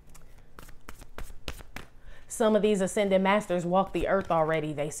 Some of these ascended masters walk the earth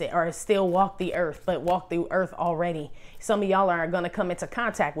already, they said, or still walk the earth, but walk the earth already. Some of y'all are going to come into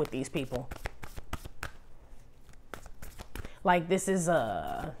contact with these people. Like this is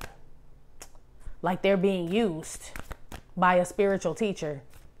like they're being used by a spiritual teacher.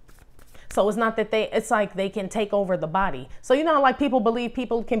 So it's not that it's like they can take over the body. So you know how like people believe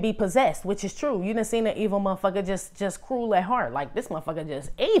people can be possessed, which is true. You done seen an evil motherfucker just cruel at heart. Like this motherfucker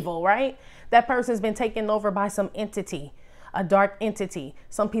just evil, right? That person's been taken over by some entity, a dark entity.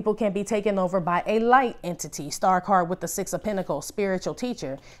 Some people can be taken over by a light entity. Star card with the 6 of Pentacles, spiritual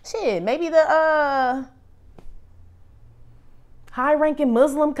teacher. Shit, maybe the high-ranking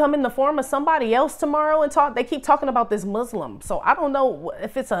Muslim come in the form of somebody else tomorrow and talk. They keep talking about this Muslim. So I don't know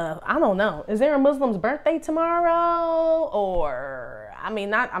if it's I don't know. Is there a Muslim's birthday tomorrow? Or, I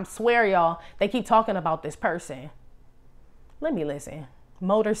mean, I swear, y'all, they keep talking about this person. Let me listen.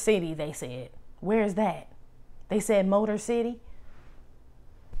 Motor City, they said. Where's that? They said Motor City.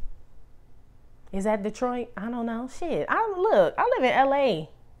 Is that Detroit? I don't know. Shit. Look, I live in LA.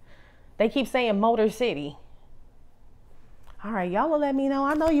 They keep saying Motor City. All right, y'all will let me know.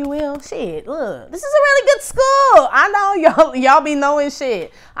 I know you will. Shit, look, this is a really good school. I know y'all be knowing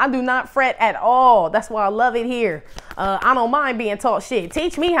shit. I do not fret at all. That's why I love it here. I don't mind being taught shit.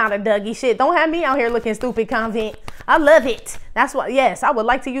 Teach me how to Dougie shit. Don't have me out here looking stupid, Convent. I love it. That's why, yes, I would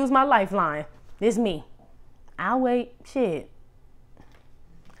like to use my lifeline. This me. I'll wait. Shit.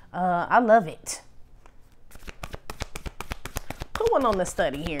 I love it. Put one on the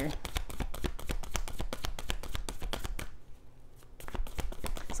study here.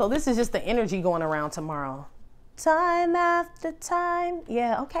 So this is just the energy going around tomorrow. Time after time.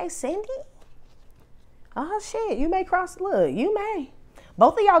 Yeah, okay, Cindy. Oh, shit. You may cross. Look, you may.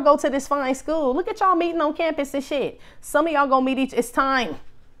 Both of y'all go to this fine school. Look at y'all meeting on campus and shit. Some of y'all gonna meet each. It's time.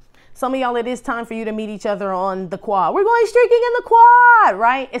 Some of y'all, it is time for you to meet each other on the quad. We're going streaking in the quad,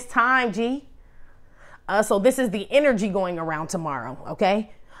 right? It's time, G. So this is the energy going around tomorrow,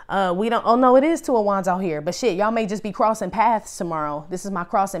 okay? We don't, oh no, it is Two of Wands out here, but shit, y'all may just be crossing paths tomorrow. This is my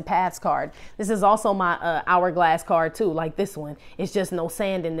crossing paths card. This is also my hourglass card too, like this one. It's just no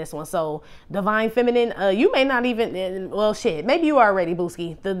sand in this one. So divine feminine, you may not even, well shit, maybe you are ready,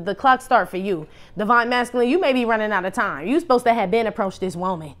 Booski. The clock start for you. Divine masculine, you may be running out of time. You supposed to have been approached this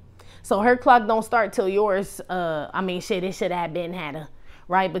woman. So her clock don't start till yours, I mean shit, it should have been had her,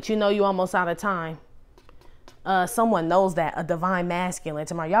 right? But you know you almost out of time. Someone knows that, a divine masculine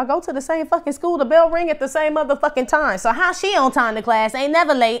tomorrow. Y'all go to the same fucking school. The bell ring at the same motherfucking time. So how she on time to class? Ain't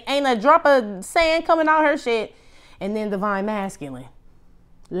never late. Ain't a drop of sand coming out her shit. And then divine masculine.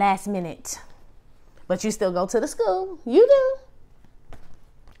 Last minute. But you still go to the school. You do.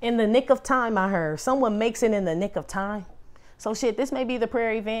 In the nick of time, I heard. Someone makes it in the nick of time. So shit, this may be the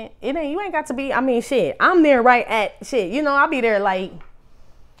prayer event. It ain't, you ain't got to be, I mean shit. I'm there right at shit. You know, I'll be there like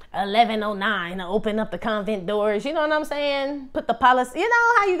 11:09 to open up the convent doors. You know what I'm saying? Put the policy. You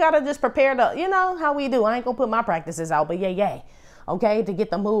know how you gotta just prepare the. You know how we do. I ain't gonna put my practices out, but yay, okay, to get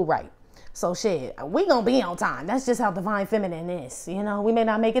the mood right. So shit, we gonna be on time. That's just how divine feminine is. You know, we may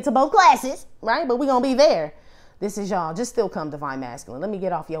not make it to both classes, right? But we gonna be there. This is y'all. Just still come divine masculine. Let me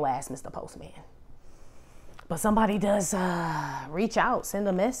get off your ass, Mr. Postman. But somebody does reach out, send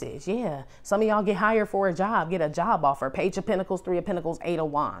a message. Yeah. Some of y'all get hired for a job, get a job offer. Page of Pentacles, Three of Pentacles, Eight of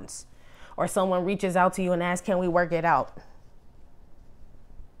Wands. Or someone reaches out to you and asks, can we work it out?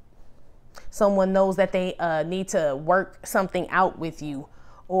 Someone knows that they need to work something out with you.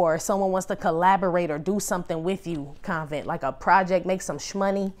 Or someone wants to collaborate or do something with you, Convent. Like a project, make some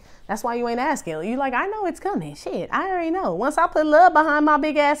shmoney. That's why you ain't asking. You like, I know it's coming. Shit, I already know. Once I put love behind my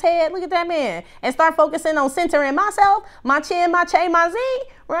big ass head, look at that man, and start focusing on centering myself, my chin, my chain, my Z,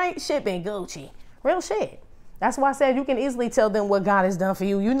 right? Shit been Gucci. Real shit. That's why I said you can easily tell them what God has done for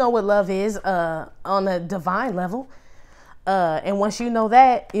you. You know what love is on a divine level. And once you know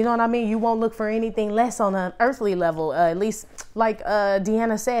that, you know what I mean? You won't look for anything less on an earthly level. At least like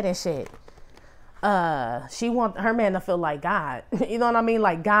Deanna said and shit. She want her man to feel like God. You know what I mean?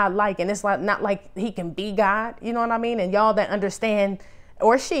 Like God-like. And it's like not like he can be God. You know what I mean? And y'all that understand,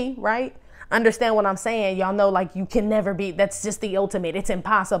 or she, right? Understand what I'm saying. Y'all know like you can never be. That's just the ultimate. It's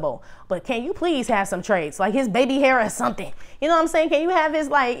impossible. But can you please have some traits? Like his baby hair or something. You know what I'm saying? Can you have his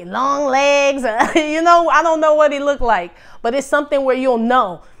like long legs? You know, I don't know what he look like. But it's something where you'll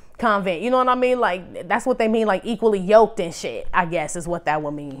know. Convent. You know what I mean? Like that's what they mean. Like equally yoked and shit, I guess is what that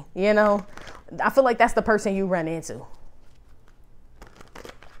would mean. You know? I feel like that's the person you run into.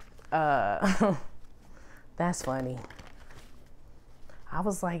 That's funny. I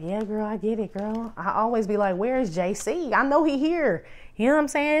was like, yeah, girl, I get it, girl. I always be like, where's JC? I know he here. You know what I'm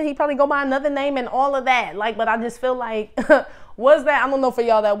saying? He probably go by another name and all of that. Like, but I just feel like, was that, I don't know for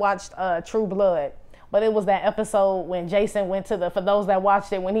y'all that watched True Blood, but it was that episode when Jason went to for those that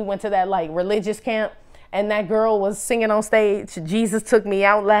watched it, when he went to that like religious camp and that girl was singing on stage, Jesus took me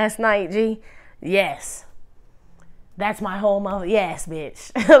out last night, G. Yes. That's my whole mother. Yes,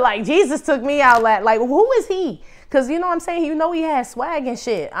 bitch. Like Jesus took me out like who is he? Because you know what I'm saying? You know he has swag and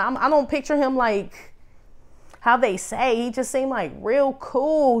shit. I don't picture him like how they say. He just seemed like real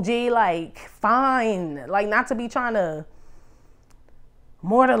cool, G. Like fine. Like not to be trying to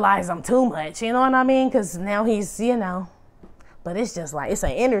mortalize him too much. You know what I mean? Because now he's, you know. But it's just like, it's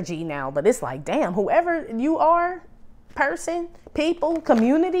an energy now. But it's like, damn, whoever you are, person, people,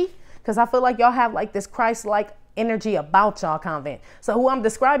 community. Because I feel like y'all have like this Christ-like energy about y'all, Convent. So who I'm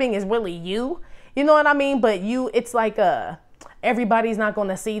describing is really you. You know what I mean? But you, it's like everybody's not going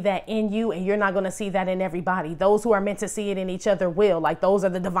to see that in you, and you're not going to see that in everybody. Those who are meant to see it in each other will. Like those are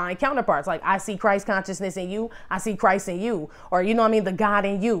the divine counterparts. Like I see Christ consciousness in you. I see Christ in you. Or you know what I mean? The God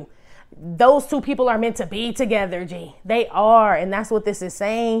in you. Those two people are meant to be together, G. They are. And that's what this is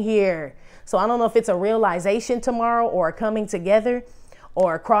saying here. So I don't know if it's a realization tomorrow or a coming together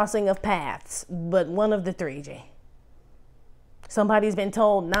or a crossing of paths, but one of the three, G. Somebody's been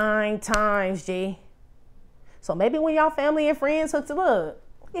told 9 times, G. So maybe when y'all family and friends hook to look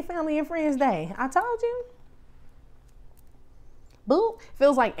your family and friends day. I told you. Boop.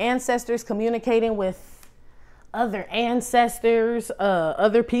 Feels like ancestors communicating with other ancestors,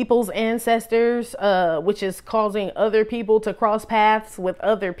 other people's ancestors, which is causing other people to cross paths with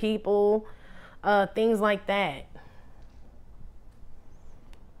other people, things like that.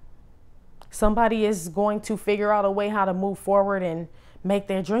 Somebody is going to figure out a way how to move forward and make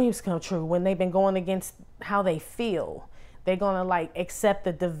their dreams come true when they've been going against how they feel. They're going to like accept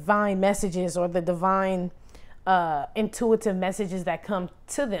the divine messages or the divine intuitive messages that come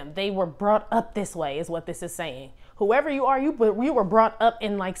to them. They were brought up this way is what this is saying. Whoever you are, you were brought up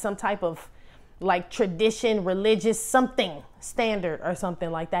in like some type of like tradition, religious, something standard or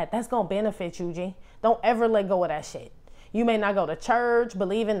something like that. That's going to benefit you, G. Don't ever let go of that shit. You may not go to church,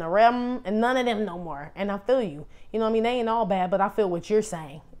 believe in the realm, and none of them no more. And I feel you. You know what I mean? They ain't all bad, but I feel what you're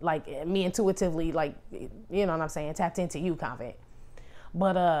saying. Like me intuitively, like, you know what I'm saying? Tapped into you, Convent.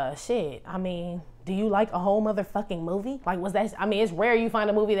 But shit, I mean, do you like a whole motherfucking movie? Like, was that, I mean, it's rare you find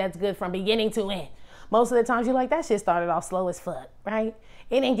a movie that's good from beginning to end. Most of the times you like that shit started off slow as fuck, right?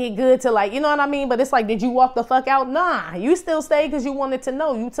 It didn't get good to like, you know what I mean? But it's like, did you walk the fuck out? Nah, you still stayed because you wanted to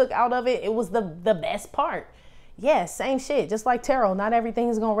know. You took out of it. It was the best part. Yes, same shit. Just like tarot, not everything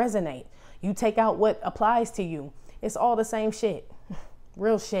is going to resonate. You take out what applies to you. It's all the same shit.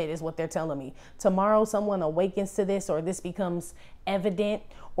 Real shit is what they're telling me. Tomorrow someone awakens to this, or this becomes evident,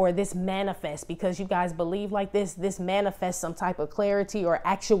 or this manifests because you guys believe like this manifests some type of clarity or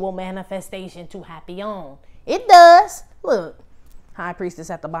actual manifestation to happy on. It does. Look, High Priestess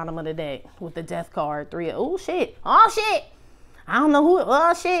at the bottom of the deck with the death card. 3. Oh shit. Oh shit. I don't know who.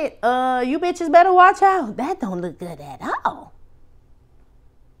 Oh shit. You bitches better watch out. That don't look good at all.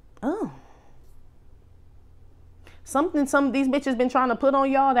 Oh. Something some of these bitches been trying to put on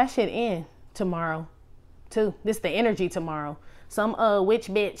y'all, that shit in tomorrow too. This the energy tomorrow. Some witch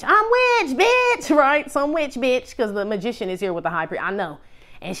bitch. I'm witch bitch, right? Some witch bitch, because the magician is here with the high priest. I know.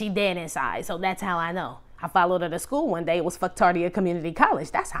 And she dead inside. So that's how I know. I followed her to school one day. It was Fucktardia Community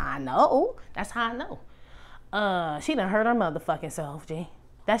College. That's how I know. That's how I know. She done hurt her motherfucking self, G.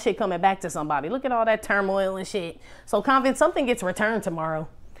 That shit coming back to somebody. Look at all that turmoil and shit. So Convent, something gets returned tomorrow.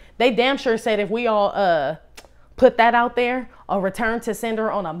 They damn sure said if we all put that out there, a return to sender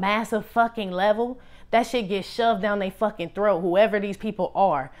on a massive fucking level, that shit gets shoved down their fucking throat, whoever these people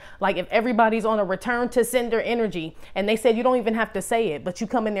are. Like if everybody's on a return to sender energy, and they said you don't even have to say it, but you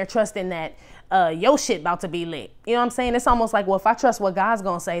come in there trusting that your shit about to be lit. You know what I'm saying? It's almost like, well, if I trust what God's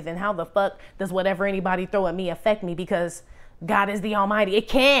gonna say, then how the fuck does whatever anybody throw at me affect me? Because God is the Almighty. It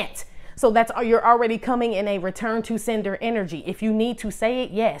can't. So that's, you're already coming in a return to sender energy. If you need to say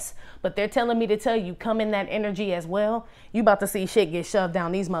it, yes. But they're telling me to tell you, come in that energy as well. You about to see shit get shoved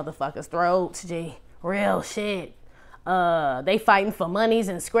down these motherfuckers' throats, G. Real shit. They fighting for monies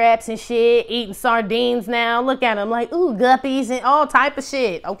and scraps and shit. Eating sardines now. Look at them like, ooh, guppies and all type of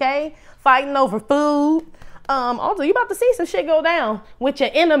shit, okay? Fighting over food. Also, you about to see some shit go down with your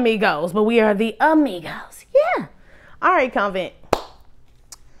enemigos. But we are the amigos. Yeah. All right, Convent.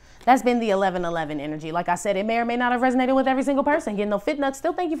 That's been the 1111 energy. Like I said, it may or may not have resonated with every single person. Getting no fit nuts.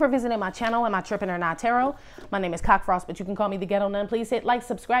 Still, thank you for visiting my channel and my Trippin' or Not Tarot. My name is Cockfrost, but you can call me the Ghetto Nun. Please hit like,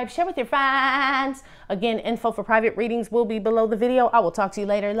 subscribe, share with your friends. Again, info for private readings will be below the video. I will talk to you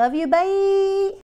later. Love you. Bye.